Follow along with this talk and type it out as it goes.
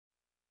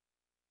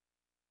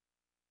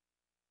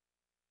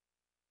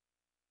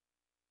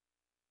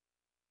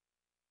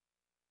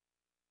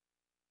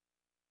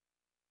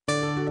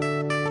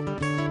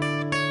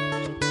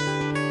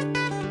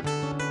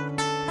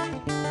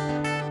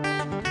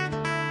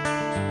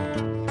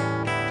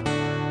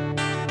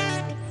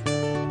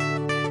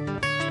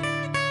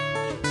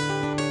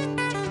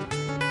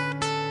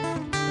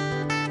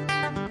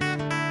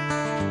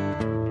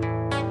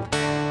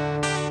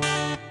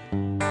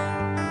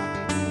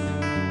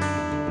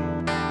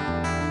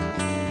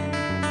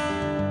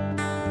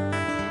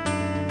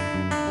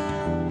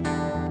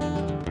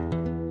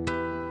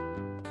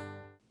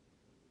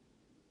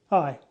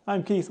Hi,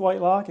 I'm Keith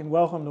Whitelock and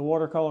welcome to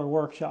Watercolor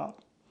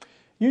Workshop.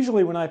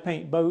 Usually when I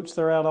paint boats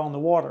they're out on the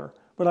water,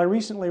 but I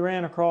recently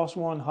ran across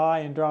one high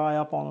and dry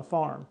up on a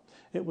farm.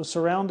 It was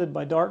surrounded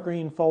by dark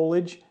green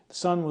foliage, the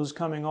sun was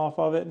coming off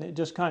of it and it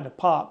just kind of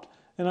popped,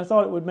 and I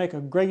thought it would make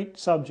a great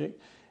subject.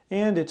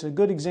 And it's a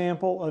good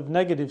example of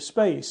negative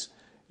space.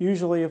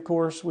 Usually, of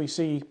course, we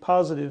see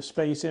positive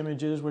space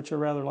images which are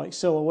rather like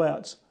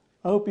silhouettes.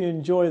 I hope you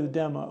enjoy the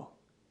demo.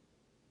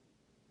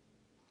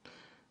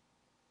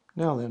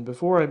 Now then,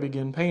 before I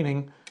begin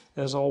painting,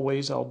 as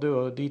always, I'll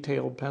do a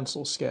detailed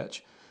pencil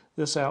sketch.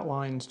 This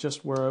outlines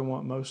just where I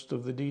want most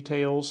of the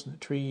details, the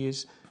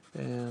trees,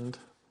 and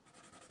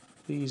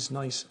these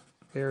nice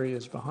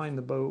areas behind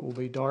the boat will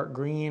be dark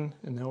green,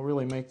 and they'll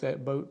really make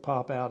that boat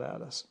pop out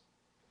at us.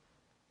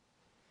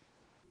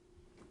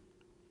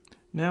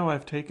 Now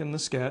I've taken the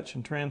sketch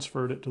and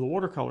transferred it to the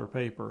watercolor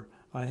paper.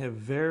 I have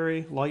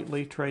very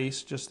lightly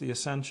traced just the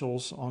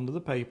essentials onto the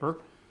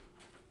paper.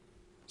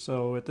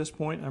 So at this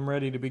point I'm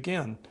ready to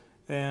begin.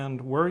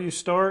 And where you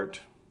start,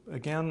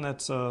 again,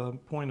 that's a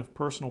point of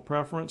personal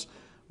preference,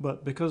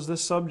 but because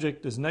this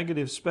subject is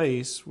negative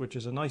space, which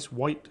is a nice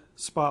white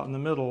spot in the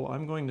middle,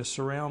 I'm going to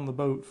surround the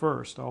boat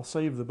first. I'll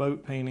save the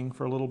boat painting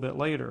for a little bit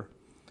later.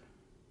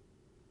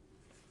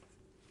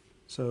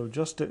 So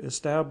just to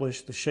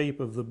establish the shape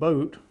of the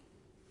boat,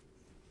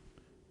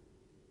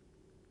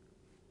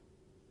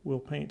 we'll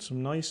paint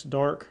some nice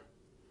dark,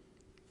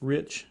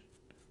 rich,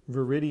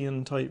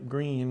 viridian type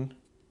green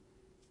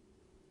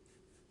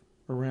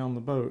around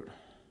the boat.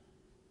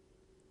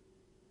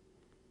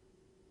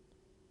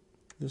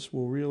 This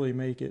will really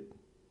make it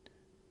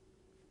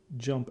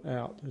jump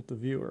out at the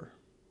viewer.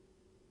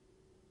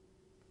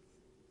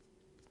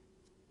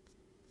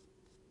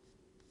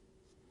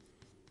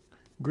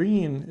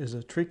 Green is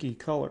a tricky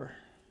color.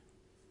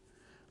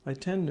 I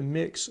tend to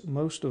mix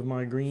most of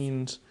my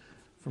greens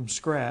from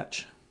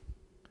scratch,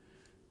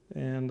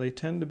 and they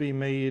tend to be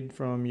made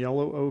from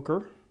yellow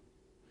ochre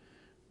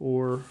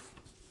or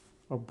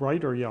a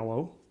brighter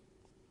yellow,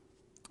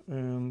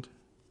 and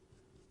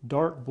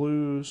dark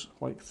blues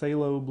like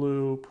phthalo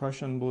blue,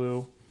 Prussian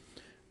blue,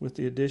 with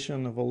the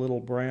addition of a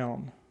little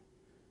brown.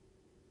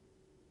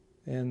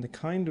 And the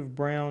kind of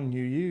brown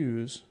you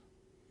use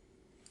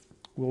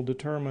will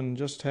determine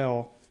just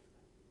how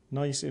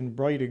nice and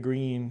bright a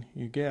green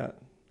you get.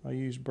 I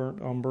use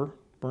burnt umber,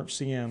 burnt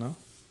sienna.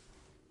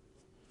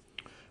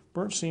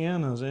 Burnt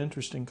sienna is an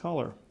interesting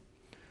color.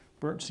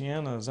 Burnt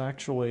sienna is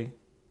actually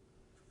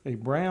a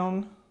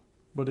brown,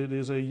 but it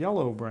is a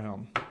yellow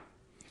brown.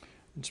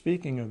 And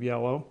speaking of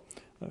yellow,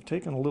 I've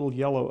taken a little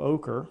yellow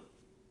ochre.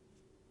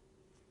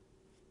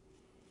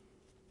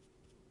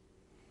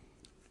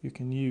 You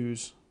can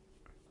use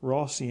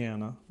raw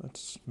sienna.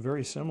 That's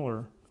very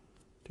similar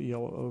to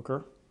yellow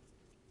ochre.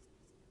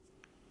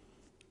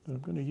 And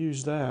I'm going to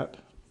use that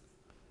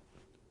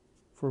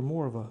for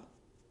more of a,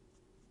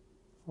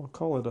 I'll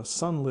call it a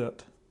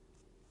sunlit,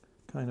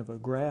 kind of a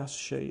grass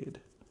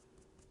shade.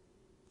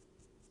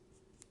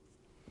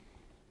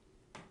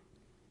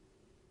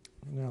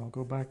 Now I'll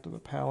go back to the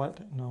palette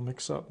and I'll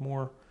mix up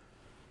more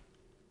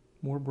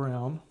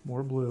brown,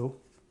 more blue.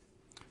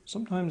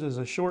 Sometimes as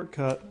a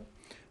shortcut,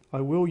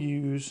 I will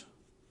use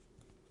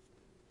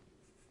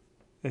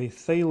a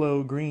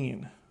phthalo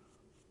green.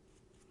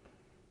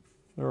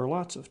 There are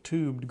lots of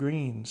tubed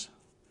greens,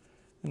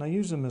 and I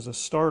use them as a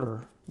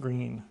starter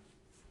green.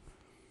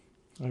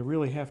 I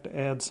really have to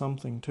add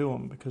something to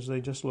them because they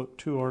just look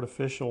too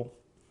artificial.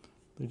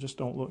 They just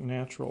don't look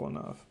natural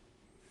enough.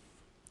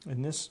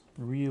 And this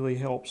really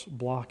helps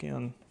block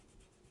in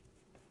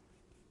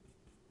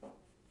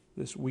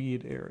this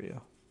weed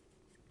area.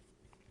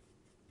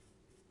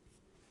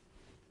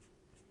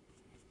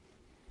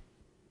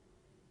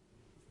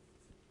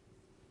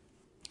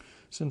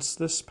 Since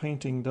this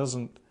painting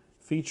doesn't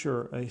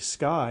feature a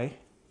sky,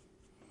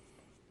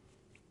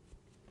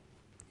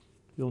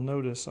 you'll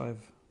notice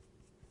I've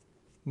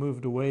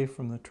moved away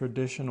from the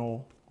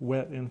traditional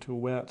wet into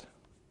wet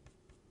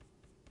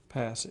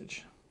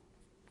passage.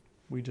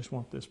 We just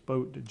want this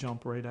boat to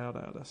jump right out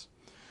at us.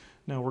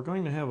 Now we're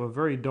going to have a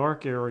very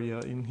dark area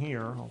in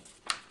here. I'll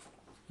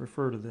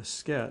refer to this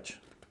sketch.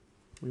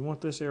 We want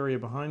this area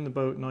behind the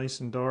boat nice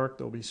and dark.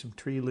 There'll be some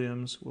tree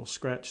limbs. We'll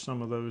scratch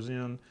some of those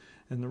in.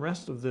 And the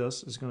rest of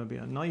this is going to be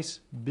a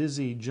nice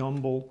busy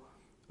jumble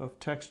of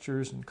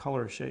textures and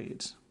color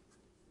shades.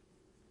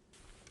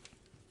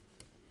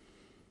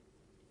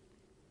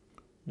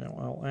 Now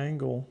I'll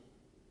angle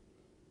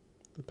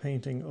the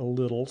painting a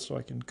little so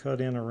I can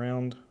cut in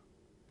around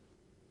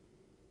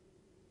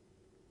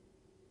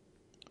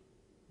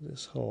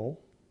this hull.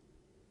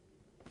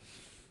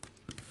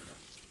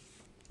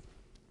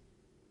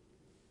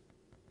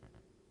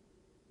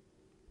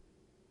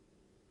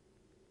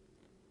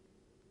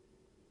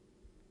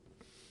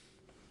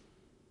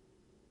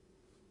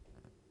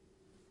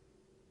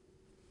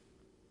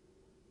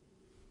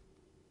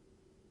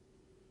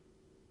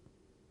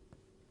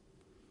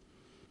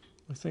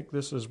 I think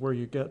this is where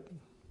you get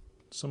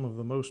some of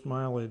the most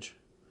mileage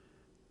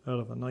out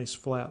of a nice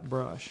flat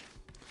brush.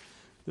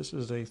 This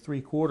is a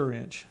 3/4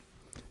 inch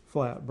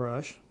flat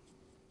brush.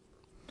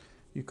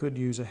 You could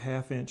use a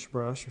 1/2 inch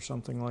brush or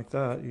something like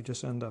that. You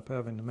just end up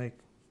having to make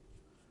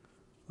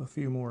a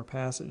few more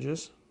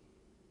passages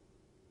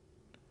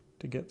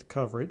to get the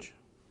coverage.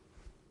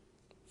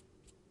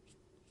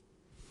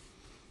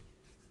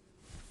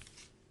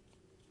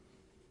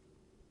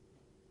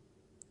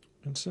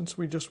 And since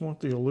we just want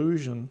the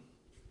illusion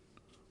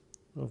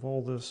of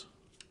all this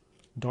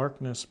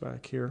darkness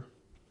back here,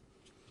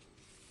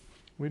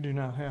 we do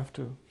not have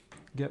to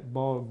get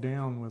bogged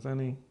down with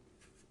any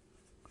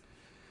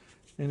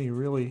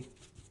really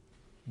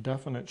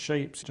definite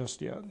shapes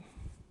just yet.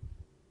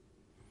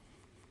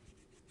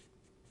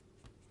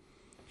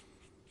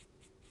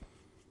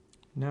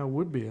 Now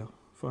would be a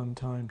fun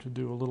time to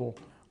do a little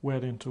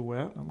wet into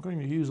wet. I'm going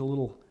to use a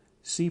little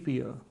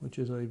sepia, which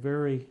is a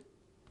very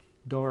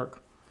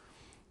dark,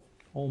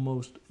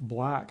 almost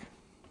black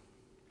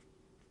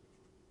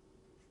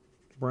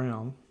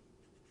brown.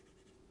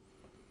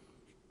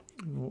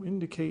 And we'll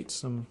indicate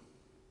some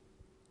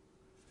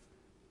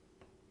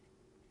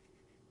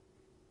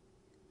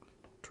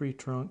tree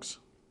trunks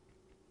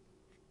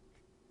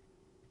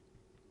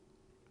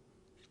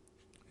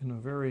in a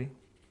very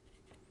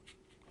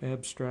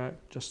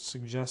abstract, just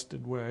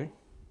suggested way.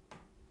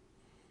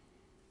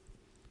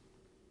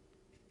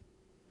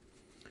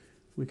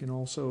 We can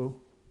also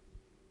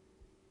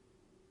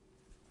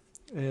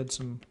add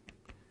some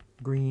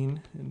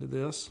green into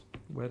this,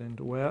 wet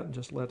into wet, and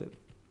just let it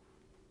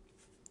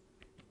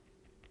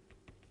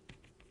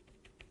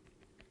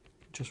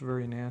just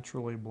very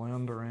naturally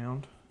blend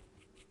around.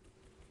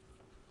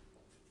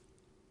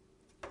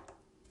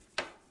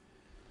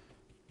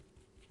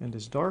 And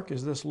as dark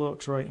as this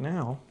looks right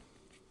now,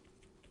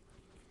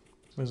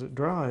 as it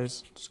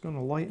dries, it's going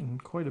to lighten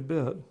quite a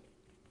bit.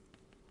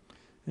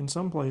 In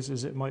some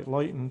places it might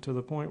lighten to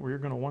the point where you're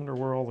going to wonder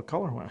where all the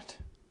color went.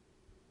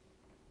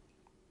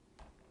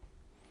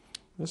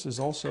 This is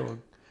also a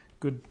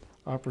good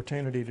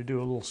opportunity to do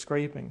a little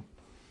scraping.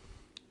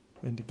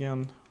 And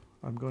again,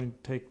 I'm going to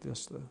take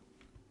this, the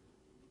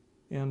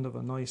end of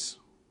a nice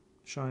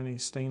shiny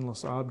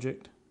stainless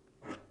object,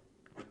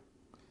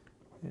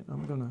 and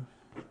I'm going to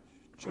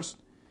just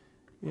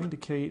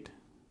indicate,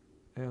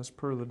 as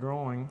per the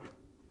drawing,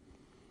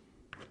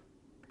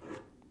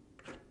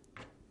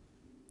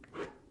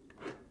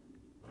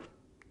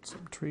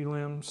 some tree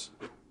limbs.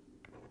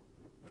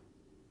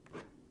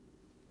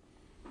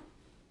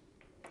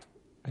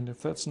 And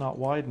if that's not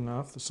wide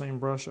enough, the same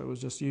brush I was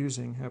just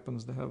using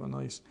happens to have a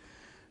nice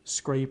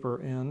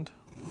scraper end.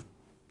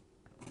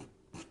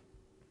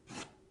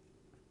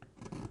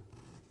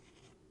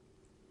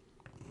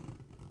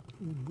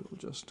 And we'll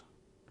just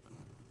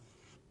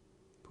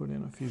put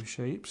in a few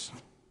shapes.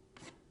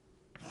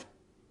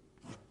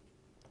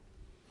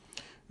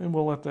 And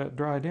we'll let that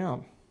dry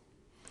down.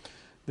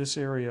 This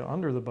area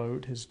under the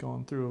boat has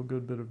gone through a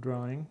good bit of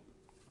drying,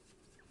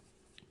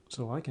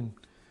 so I can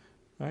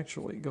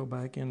actually go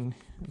back in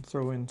and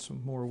throw in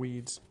some more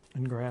weeds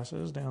and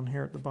grasses down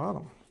here at the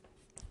bottom.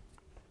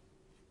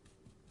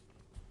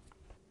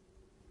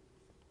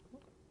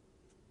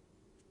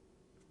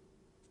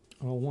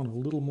 I'll want a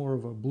little more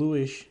of a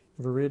bluish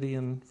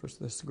viridian for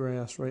this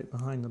grass right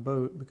behind the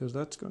boat, because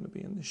that's going to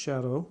be in the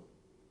shadow.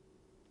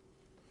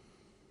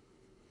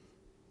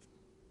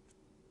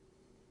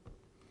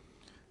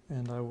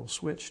 And I will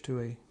switch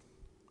to a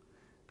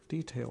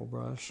detail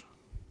brush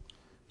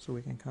so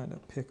we can kind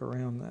of pick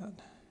around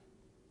that.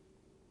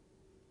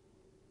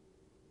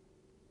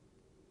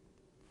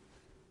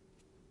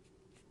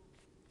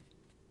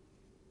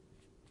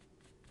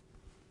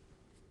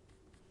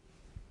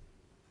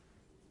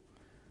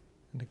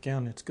 And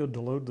again, it's good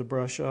to load the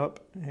brush up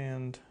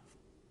and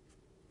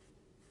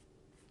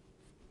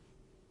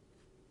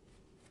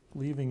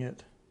leaving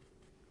it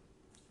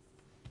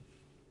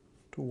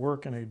to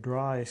work in a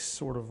dry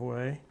sort of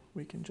way.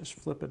 We can just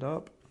flip it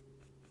up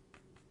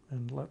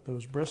and let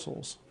those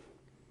bristles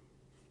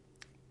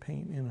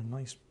paint in a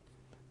nice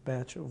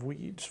batch of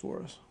weeds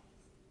for us.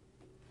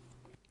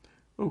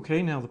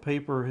 Okay, now the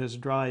paper has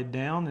dried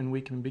down and we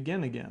can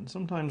begin again.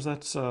 Sometimes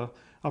that's a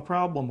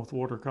problem with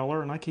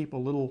watercolor, and I keep a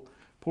little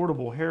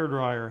portable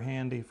hairdryer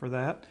handy for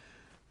that.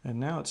 And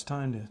now it's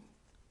time to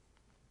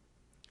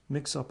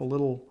mix up a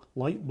little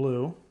light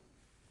blue.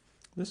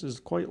 This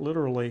is quite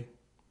literally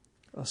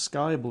a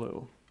sky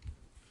blue,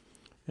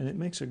 and it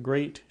makes a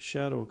great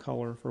shadow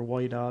color for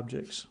white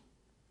objects.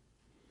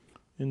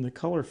 In the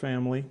color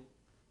family,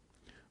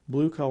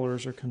 blue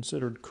colors are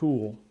considered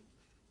cool,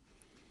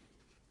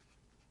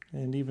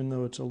 and even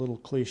though it's a little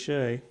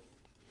cliche,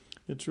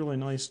 it's really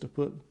nice to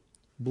put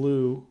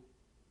blue,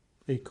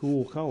 a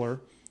cool color,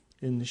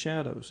 in the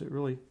shadows. It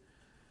really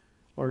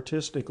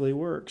artistically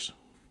works.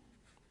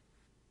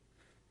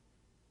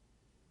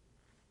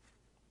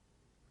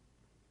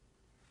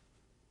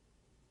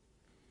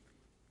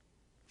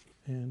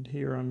 And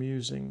here I'm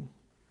using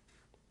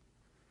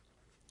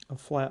a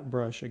flat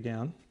brush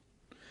again.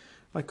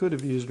 I could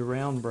have used a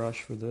round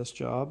brush for this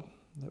job.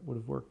 That would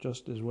have worked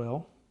just as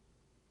well.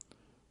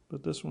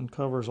 But this one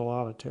covers a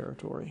lot of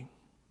territory.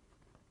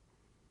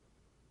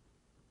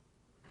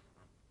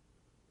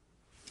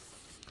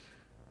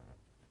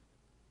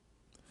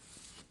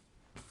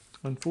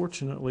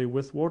 Unfortunately,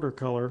 with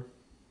watercolor,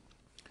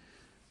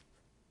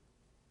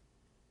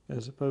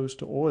 as opposed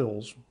to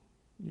oils,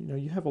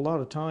 you have a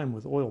lot of time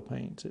with oil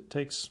paints. It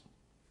takes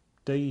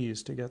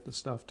days to get the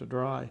stuff to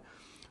dry.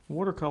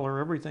 Watercolor,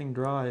 everything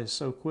dries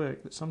so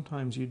quick that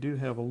sometimes you do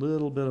have a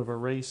little bit of a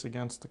race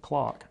against the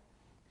clock.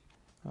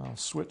 I'll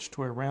switch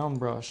to a round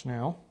brush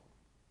now.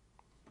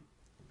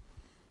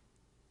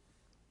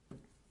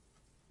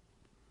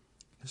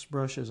 This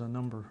brush is a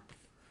number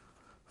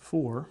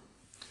 4.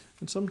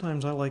 And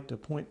sometimes I like to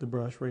point the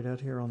brush right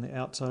out here on the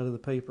outside of the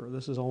paper.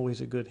 This is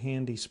always a good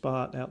handy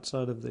spot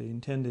outside of the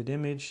intended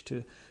image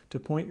to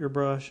point your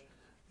brush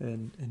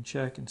and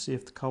check and see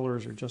if the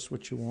colors are just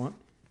what you want.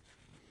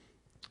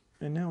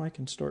 And now I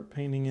can start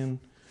painting in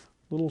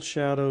little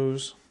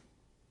shadows.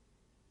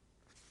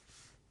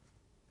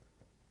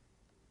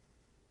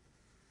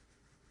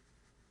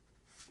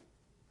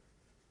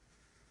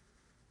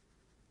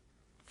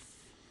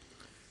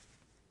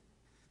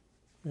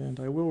 And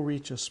I will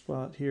reach a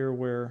spot here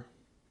where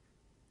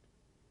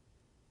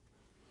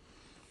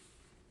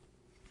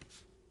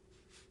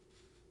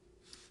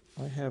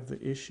I have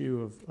the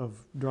issue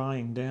of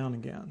drying down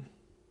again.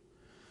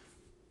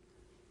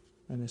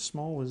 And as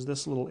small as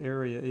this little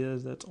area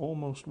is, that's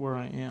almost where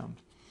I am.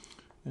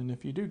 And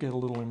if you do get a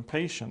little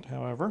impatient,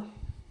 however,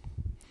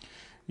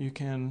 you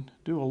can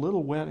do a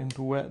little wet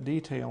into wet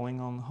detailing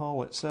on the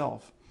hull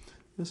itself.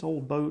 This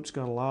old boat's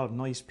got a lot of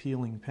nice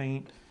peeling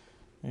paint,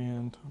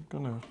 and I'm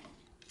going to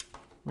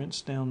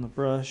rinse down the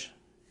brush,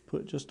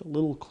 put just a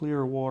little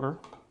clear water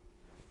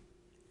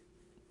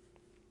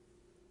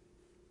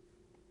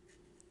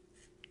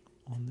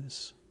on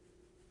this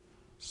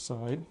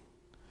side,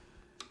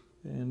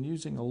 and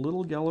using a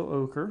little yellow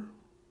ochre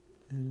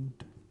and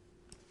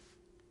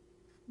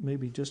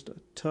maybe just a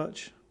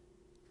touch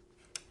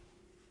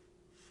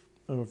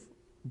of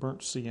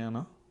burnt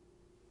sienna,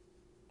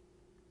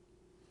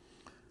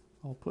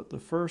 I'll put the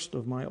first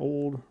of my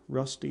old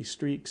rusty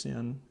streaks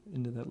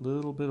into that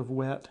little bit of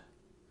wet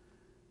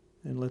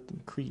and let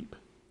them creep.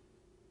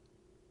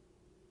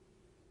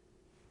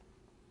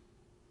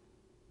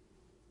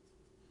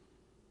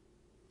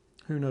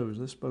 Who knows,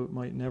 this boat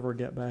might never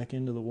get back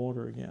into the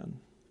water again.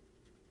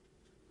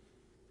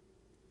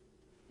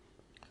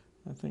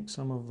 I think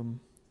some of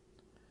them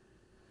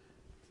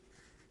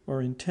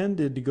are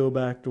intended to go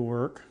back to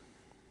work,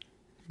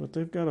 but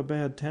they've got a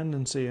bad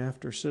tendency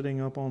after sitting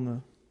up on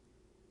the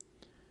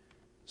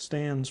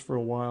stands for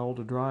a while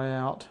to dry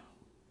out.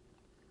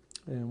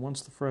 And once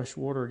the fresh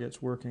water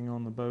gets working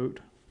on the boat,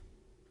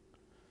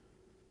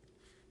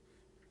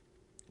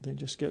 they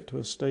just get to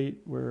a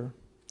state where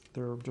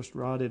they're just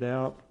rotted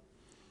out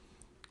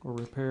or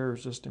repair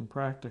is just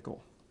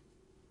impractical.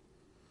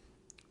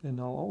 And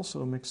I'll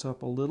also mix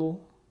up a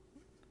little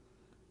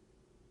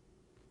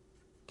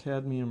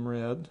cadmium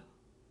red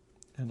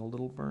and a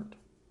little burnt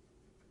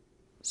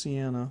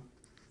sienna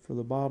for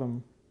the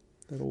bottom,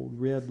 that old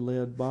red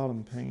lead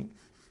bottom paint.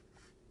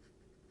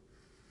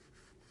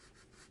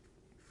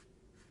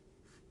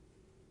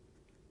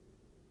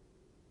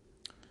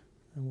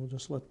 And we'll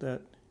just let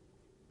that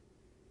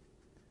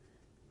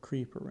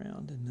creep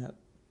around in that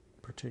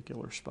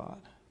particular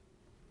spot.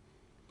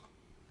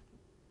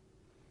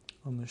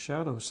 On the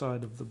shadow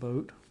side of the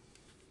boat,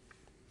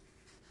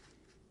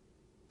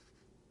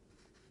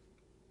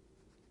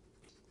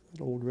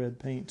 that old red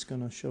paint's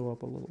going to show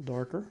up a little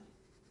darker.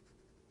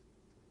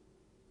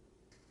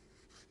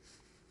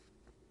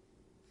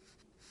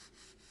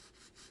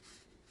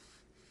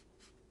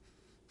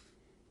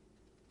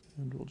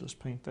 And we'll just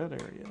paint that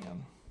area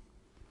in.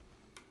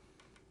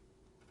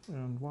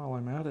 And while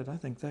I'm at it, I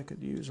think that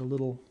could use a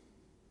little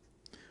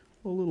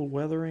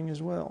weathering as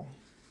well.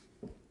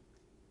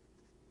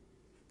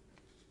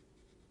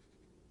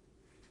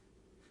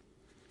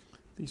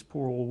 These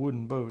poor old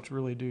wooden boats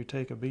really do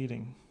take a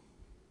beating.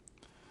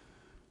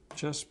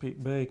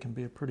 Chesapeake Bay can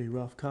be a pretty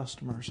rough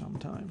customer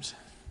sometimes.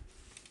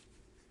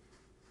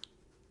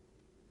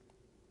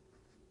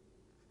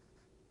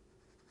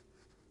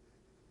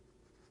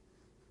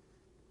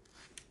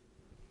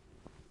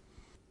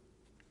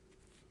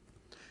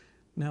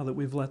 Now that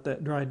we've let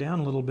that dry down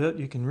a little bit,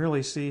 you can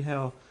really see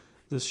how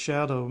this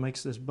shadow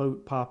makes this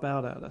boat pop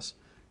out at us.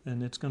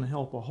 And it's going to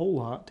help a whole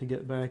lot to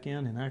get back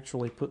in and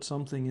actually put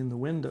something in the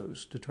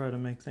windows to try to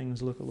make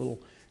things look a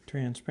little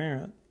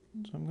transparent.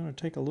 So I'm going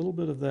to take a little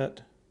bit of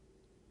that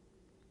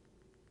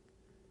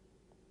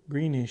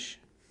greenish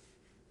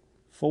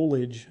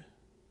foliage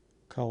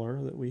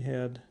color that we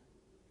had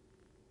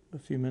a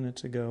few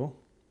minutes ago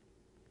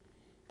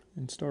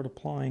and start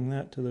applying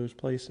that to those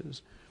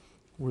places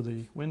where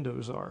the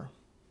windows are.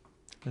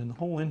 And the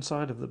whole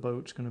inside of the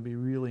boat's going to be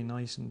really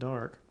nice and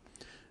dark.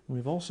 And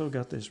we've also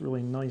got this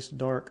really nice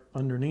dark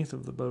underneath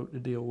of the boat to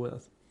deal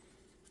with.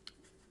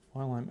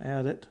 While I'm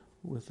at it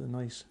with the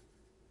nice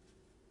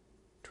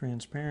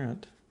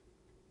transparent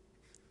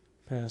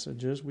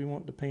passages, we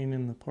want to paint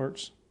in the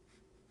parts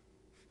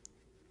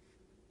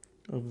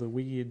of the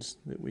weeds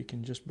that we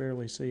can just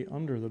barely see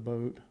under the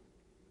boat.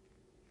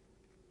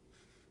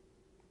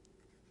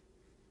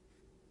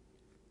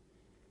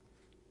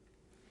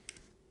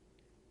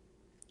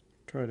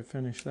 try to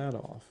finish that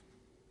off.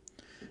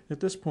 At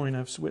this point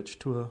I've switched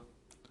to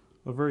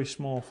a very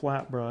small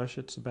flat brush.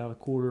 It's about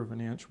 1/4 of an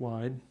inch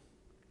wide.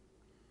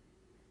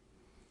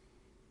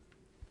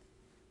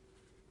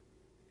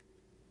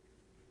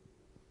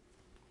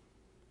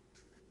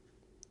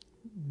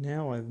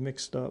 Now I've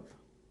mixed up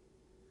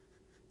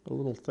a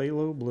little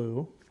phthalo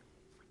blue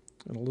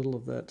and a little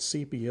of that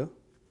sepia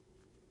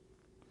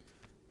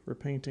for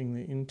painting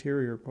the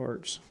interior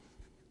parts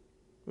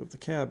of the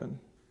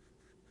cabin.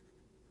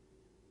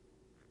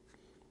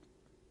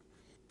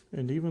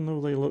 And even though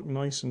they look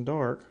nice and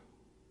dark,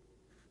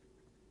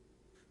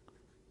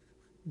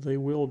 they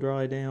will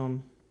dry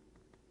down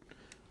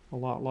a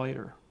lot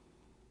lighter.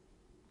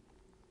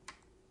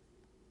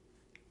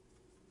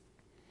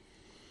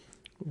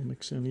 We'll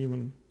mix in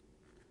even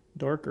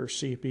darker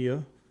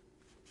sepia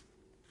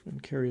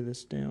and carry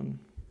this down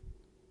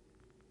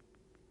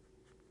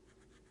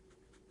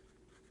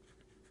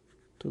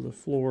to the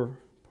floor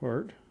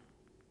part.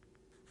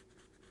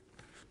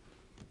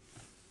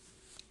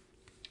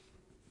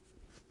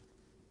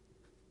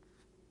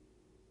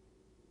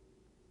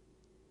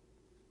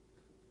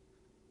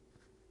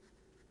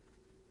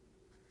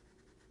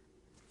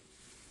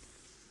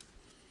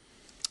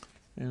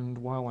 And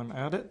while I'm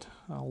at it,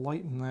 I'll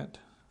lighten that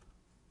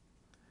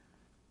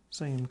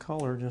same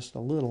color just a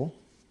little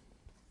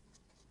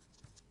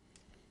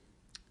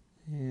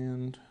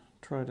and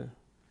try to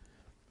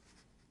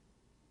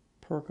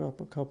perk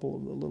up a couple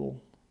of the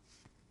little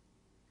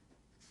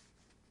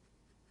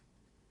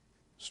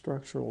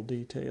structural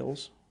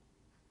details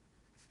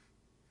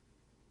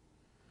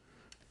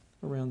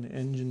around the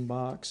engine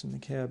box and the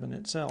cabin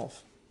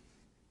itself.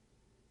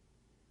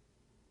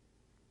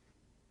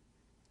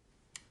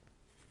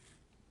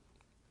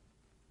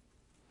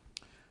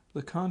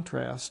 The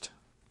contrast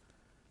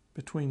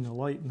between the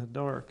light and the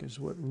dark is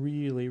what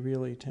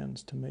really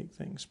tends to make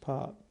things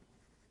pop.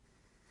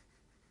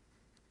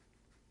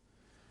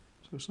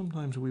 So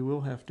sometimes we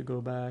will have to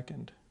go back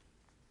and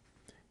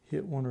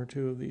hit 1 or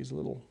 2 of these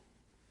little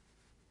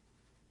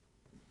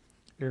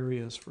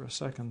areas for a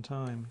second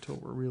time until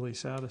we're really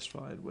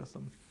satisfied with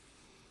them.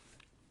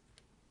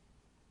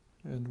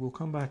 And we'll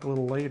come back a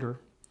little later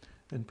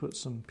and put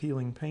some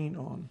peeling paint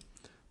on.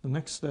 The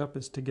next step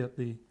is to get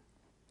the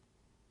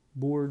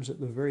boards at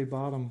the very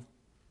bottom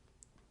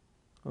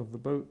of the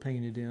boat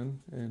painted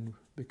in, and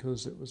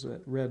because it was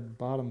that red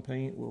bottom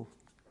paint, we'll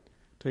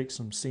take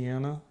some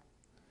sienna,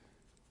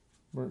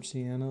 burnt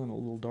sienna, and a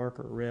little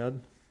darker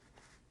red.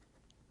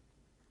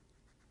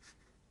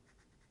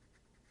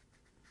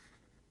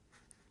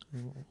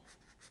 And we'll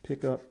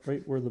pick up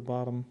right where the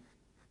bottom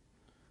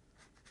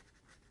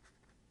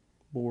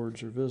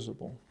boards are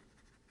visible.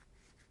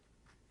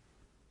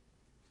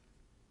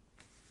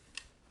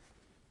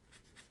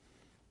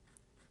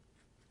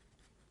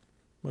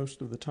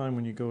 Most of the time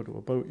when you go to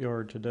a boat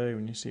yard today,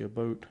 when you see a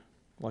boat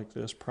like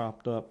this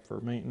propped up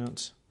for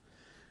maintenance,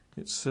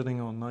 it's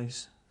sitting on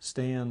nice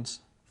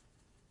stands,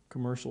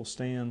 commercial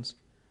stands.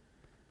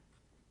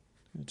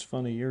 It's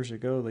funny, years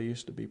ago they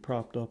used to be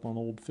propped up on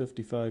old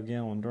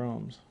 55-gallon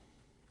drums.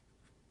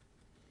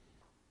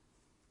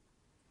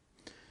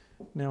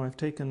 Now I've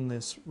taken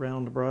this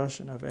round brush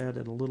and I've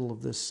added a little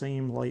of this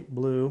same light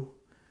blue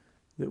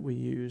that we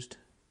used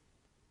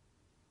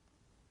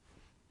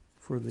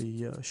for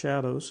the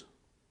shadows.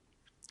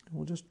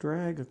 We'll just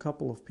drag a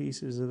couple of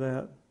pieces of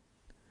that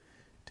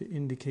to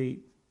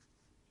indicate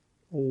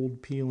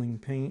old peeling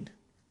paint.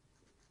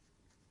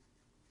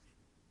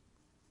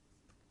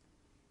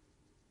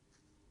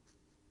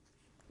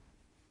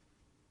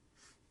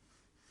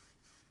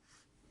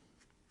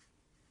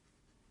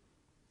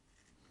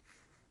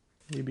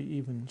 Maybe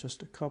even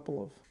just a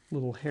couple of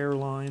little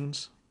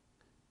hairlines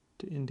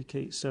to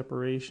indicate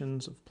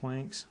separations of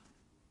planks.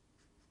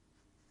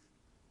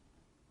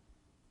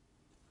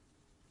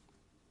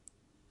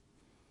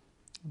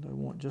 And I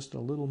want just a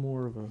little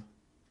more of a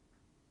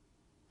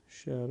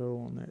shadow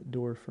on that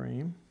door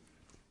frame.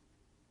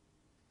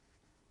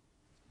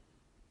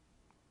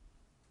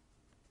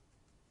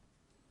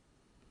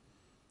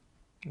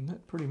 And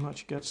that pretty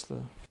much gets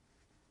the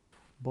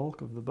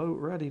bulk of the boat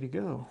ready to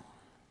go.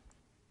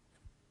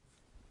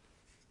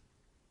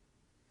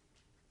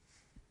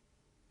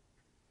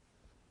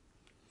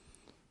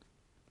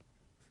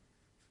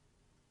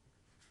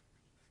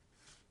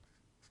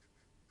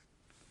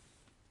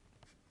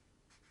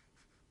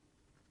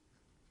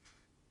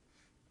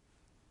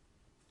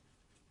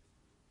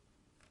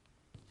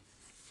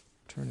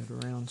 Turn it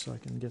around so I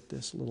can get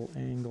this little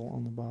angle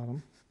on the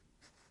bottom.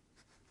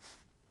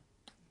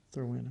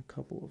 Throw in a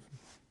couple of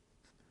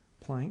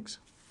planks.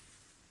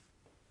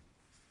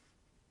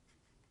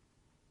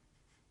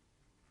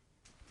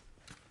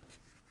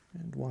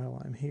 And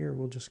while I'm here,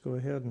 we'll just go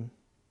ahead and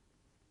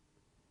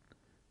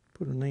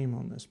put a name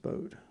on this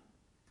boat.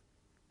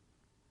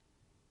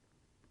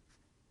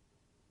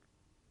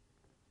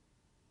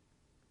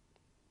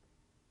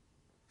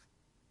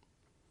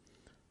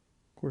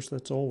 Of course,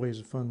 that's always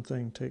a fun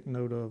thing to take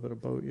note of at a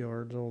boat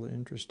yard, all the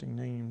interesting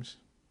names.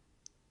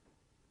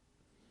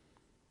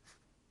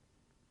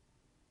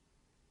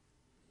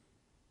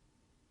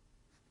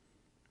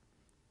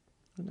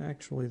 And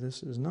actually,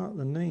 this is not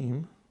the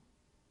name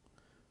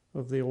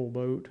of the old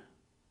boat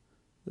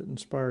that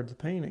inspired the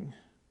painting.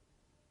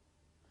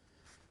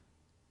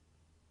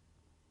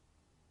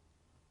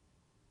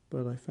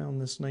 But I found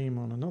this name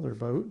on another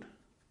boat,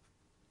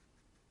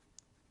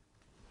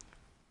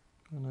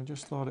 and I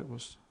just thought it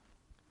was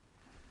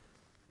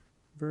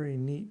very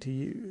neat to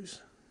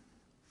use.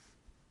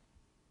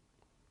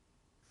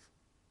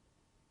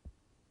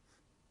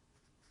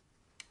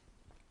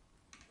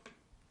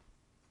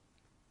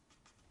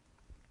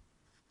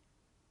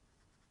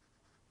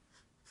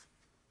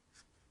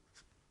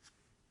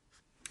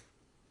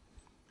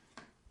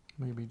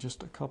 Maybe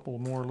just a couple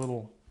more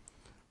little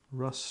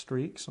rust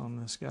streaks on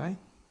this guy.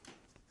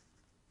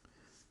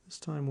 This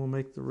time we'll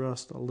make the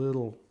rust a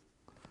little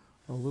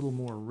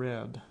more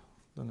red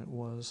than it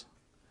was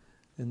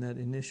in that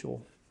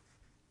initial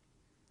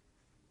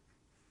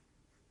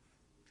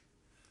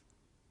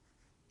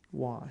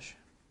wash.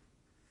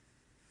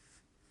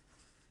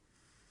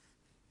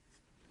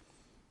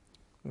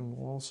 And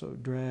we'll also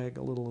drag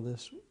a little of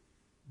this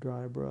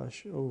dry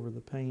brush over the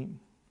paint,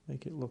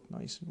 make it look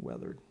nice and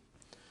weathered.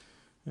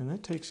 And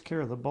that takes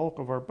care of the bulk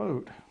of our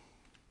boat.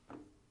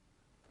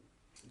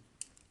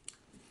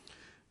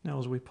 Now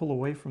as we pull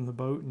away from the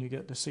boat and you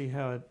get to see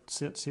how it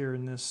sits here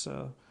in this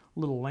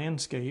little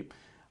landscape,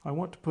 I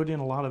want to put in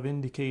a lot of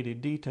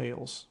indicated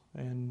details,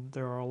 and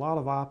there are a lot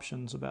of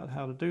options about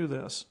how to do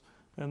this.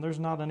 And there's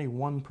not any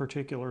one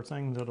particular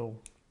thing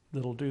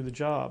that'll do the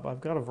job.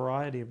 I've got a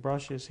variety of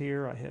brushes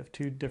here. I have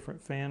 2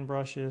 different fan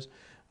brushes.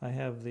 I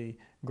have the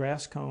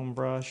grass comb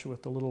brush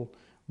with the little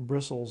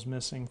bristles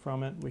missing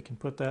from it. We can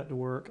put that to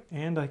work,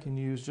 and I can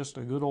use just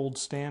a good old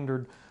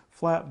standard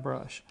flat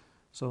brush.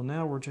 So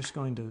now we're just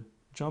going to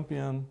jump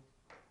in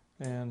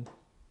and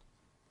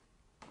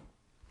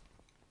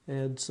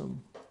add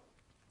some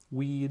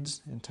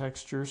weeds and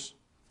textures.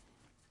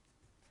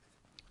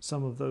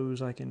 Some of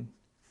those I can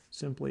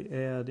simply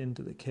add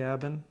into the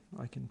cabin.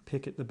 I can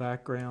pick at the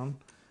background.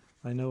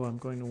 I know I'm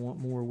going to want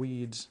more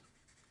weeds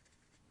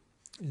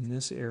in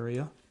this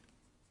area.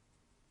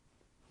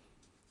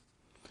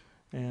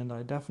 And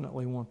I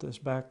definitely want this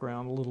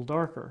background a little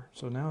darker.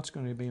 So now it's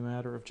going to be a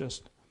matter of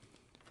just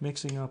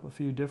mixing up a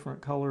few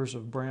different colors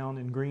of brown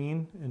and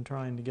green and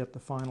trying to get the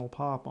final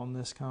pop on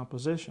this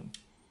composition.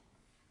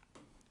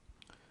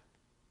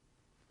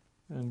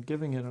 And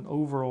giving it an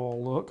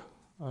overall look,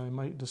 I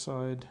might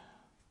decide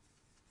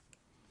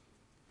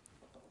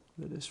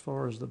that as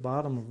far as the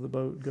bottom of the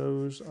boat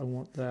goes, I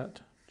want that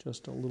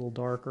just a little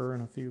darker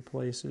in a few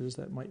places.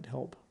 That might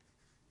help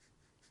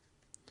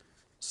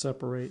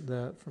separate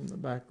that from the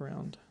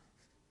background.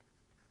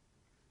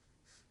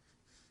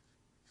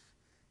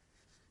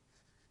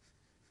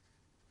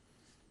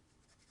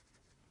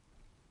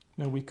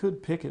 Now we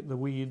could pick at the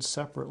weeds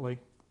separately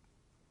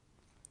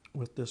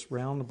with this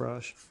round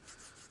brush,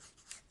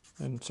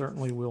 and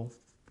certainly we'll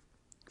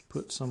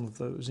put some of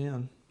those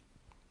in.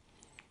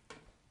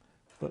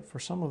 But for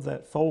some of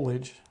that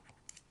foliage,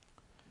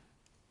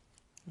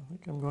 I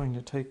think I'm going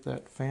to take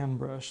that fan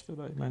brush that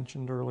I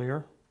mentioned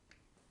earlier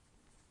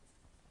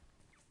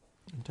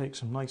and take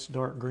some nice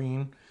dark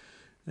green,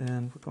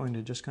 and we're going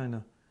to just kind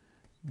of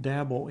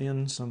dabble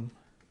in some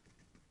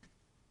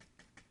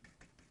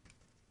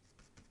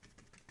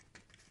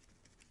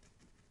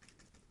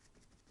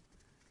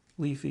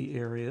leafy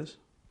areas.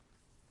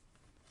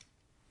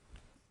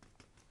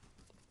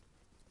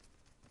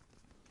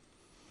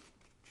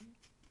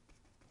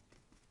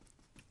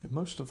 And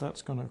most of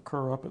that's going to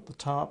occur up at the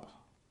top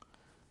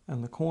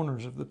and the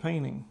corners of the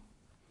painting.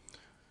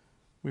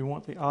 We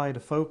want the eye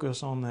to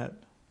focus on that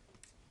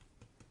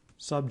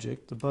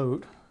subject, the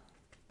boat,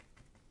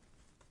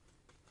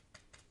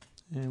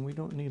 and we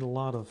don't need a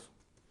lot of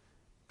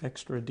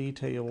extra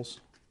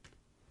details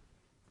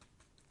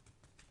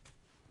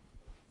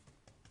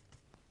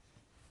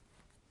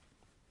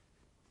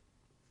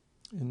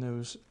in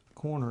those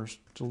corners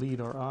to lead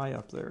our eye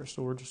up there.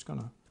 So we're just going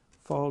to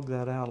fog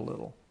that out a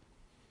little.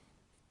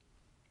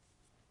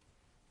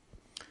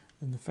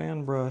 And the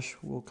fan brush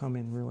will come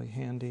in really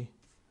handy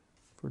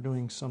for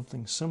doing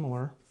something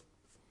similar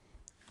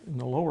in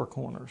the lower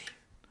corners.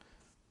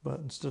 But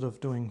instead of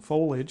doing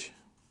foliage,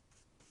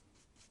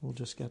 we'll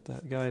just get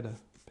that guy to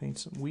paint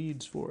some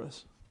weeds for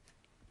us.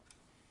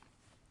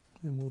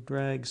 And we'll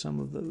drag some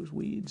of those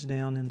weeds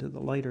down into the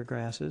lighter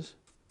grasses.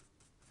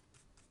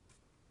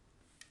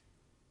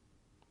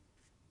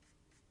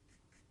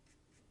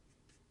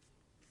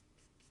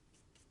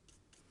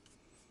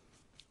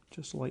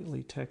 Just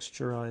lightly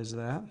texturize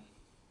that.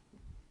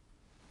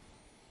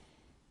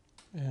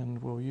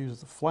 And we'll use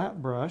the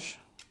flat brush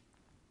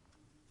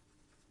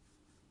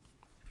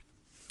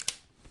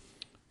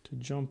to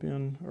jump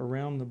in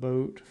around the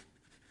boat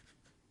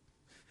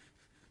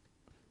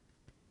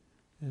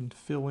and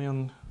fill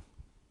in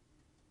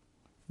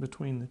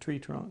between the tree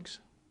trunks.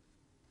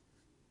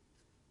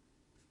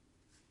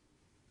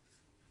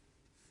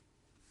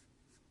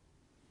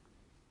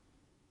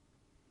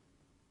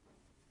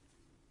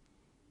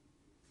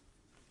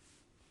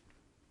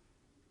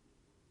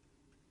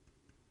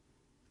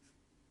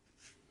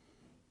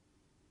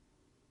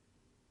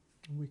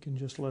 We can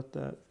just let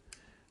that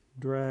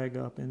drag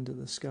up into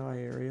the sky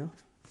area,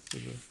 to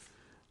the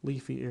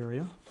leafy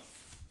area.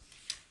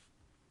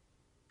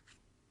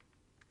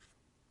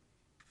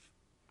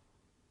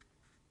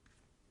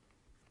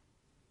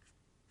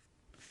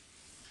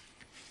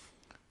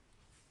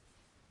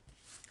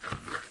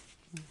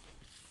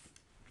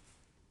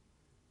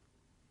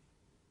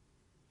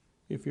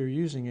 If you're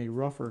using a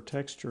rougher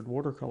textured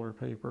watercolor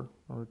paper,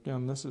 or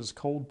again this is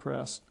cold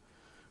pressed,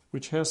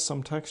 which has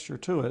some texture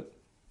to it,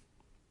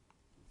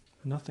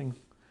 nothing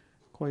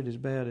quite as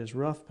bad as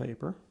rough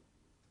paper.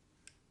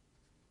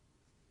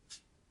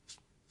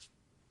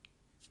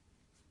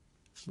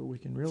 But we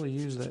can really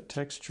use that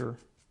texture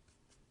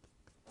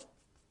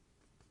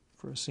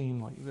for a scene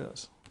like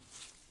this.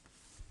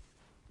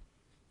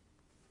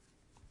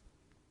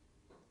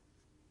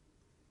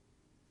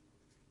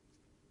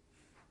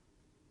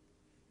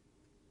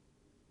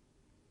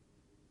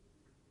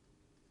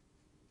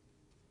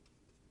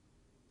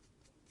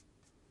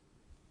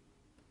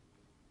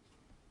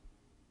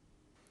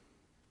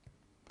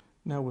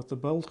 Now with the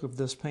bulk of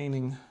this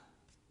painting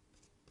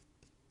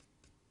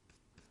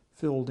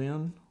filled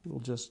in,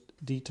 we'll just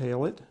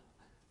detail it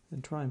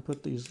and try and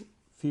put these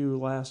few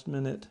last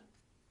minute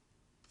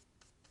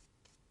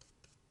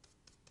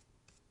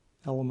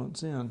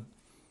elements in.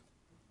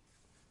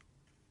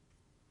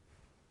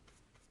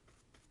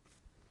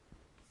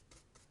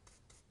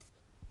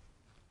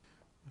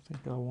 I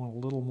think I want a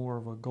little more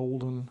of a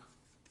golden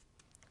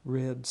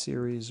red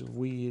series of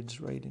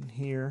weeds right in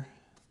here.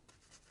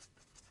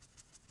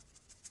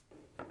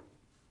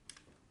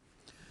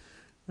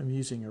 I'm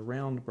using a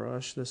round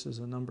brush. This is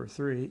a number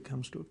 3. It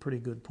comes to a pretty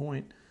good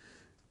point,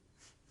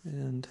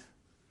 and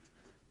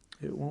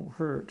it won't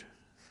hurt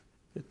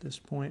at this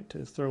point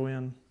to throw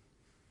in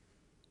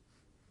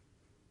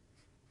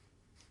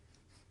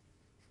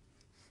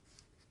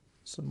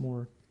some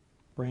more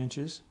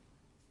branches.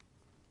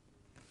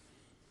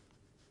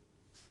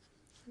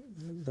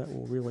 That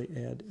will really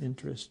add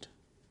interest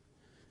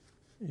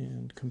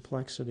and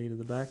complexity to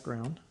the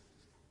background.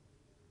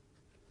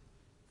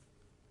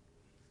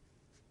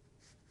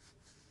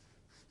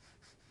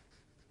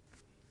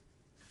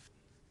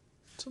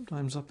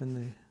 Sometimes up in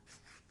the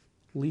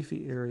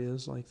leafy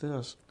areas like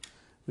this,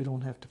 we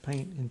don't have to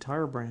paint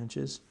entire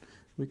branches.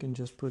 We can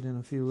just put in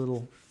a few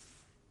little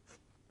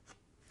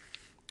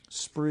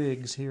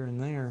sprigs here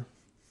and there.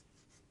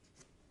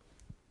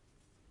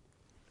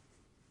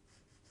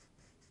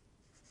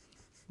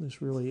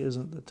 This really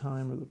isn't the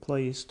time or the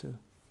place to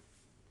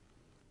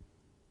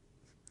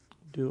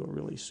do a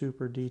really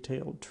super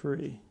detailed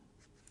tree.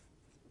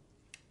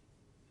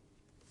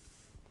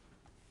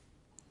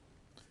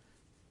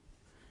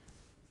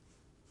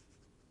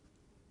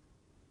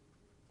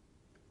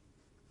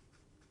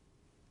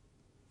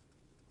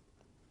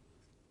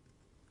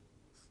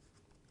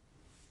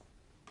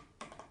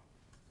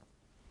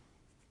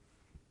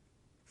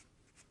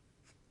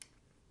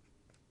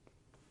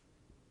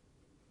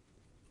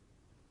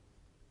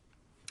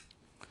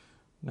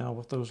 Now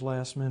with those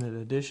last minute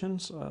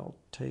additions, I'll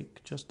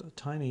take just a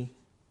tiny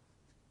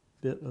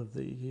bit of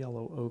the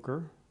yellow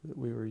ochre that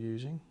we were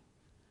using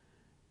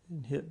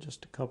and hit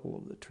just a couple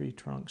of the tree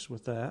trunks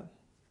with that.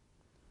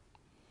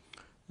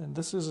 And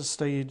this is a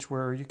stage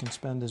where you can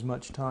spend as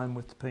much time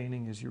with the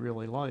painting as you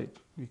really like.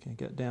 You can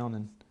get down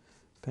and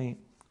paint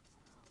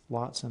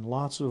lots and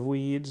lots of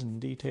weeds and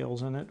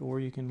details in it, or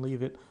you can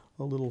leave it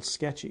a little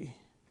sketchy.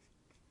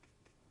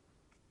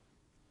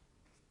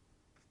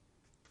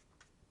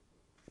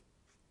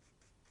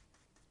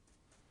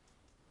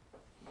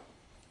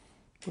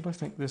 But I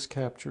think this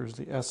captures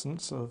the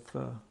essence of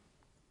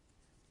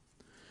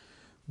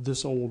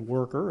this old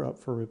worker up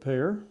for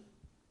repair.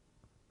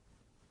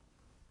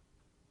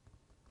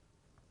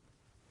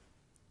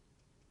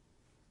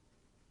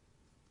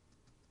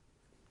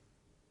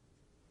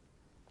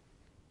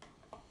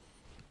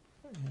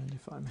 And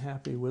if I'm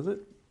happy with it,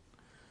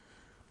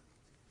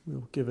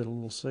 we'll give it a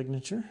little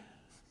signature.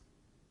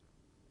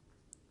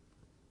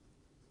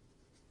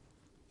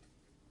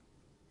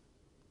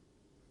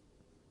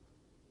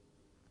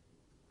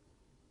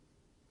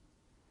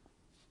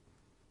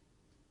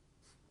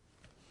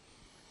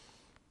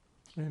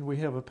 And we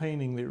have a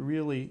painting that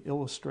really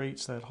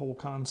illustrates that whole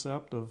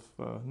concept of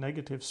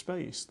negative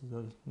space.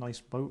 The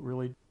nice boat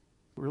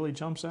really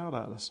jumps out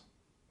at us.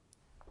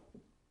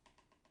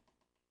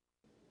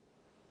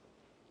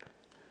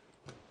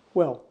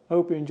 Well, I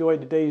hope you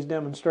enjoyed today's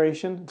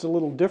demonstration. It's a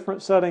little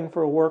different setting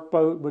for a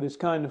workboat, but it's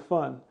kind of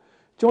fun.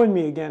 Join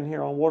me again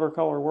here on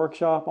Watercolor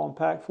Workshop on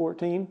Pack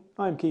 14.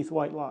 I'm Keith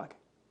Whitelock.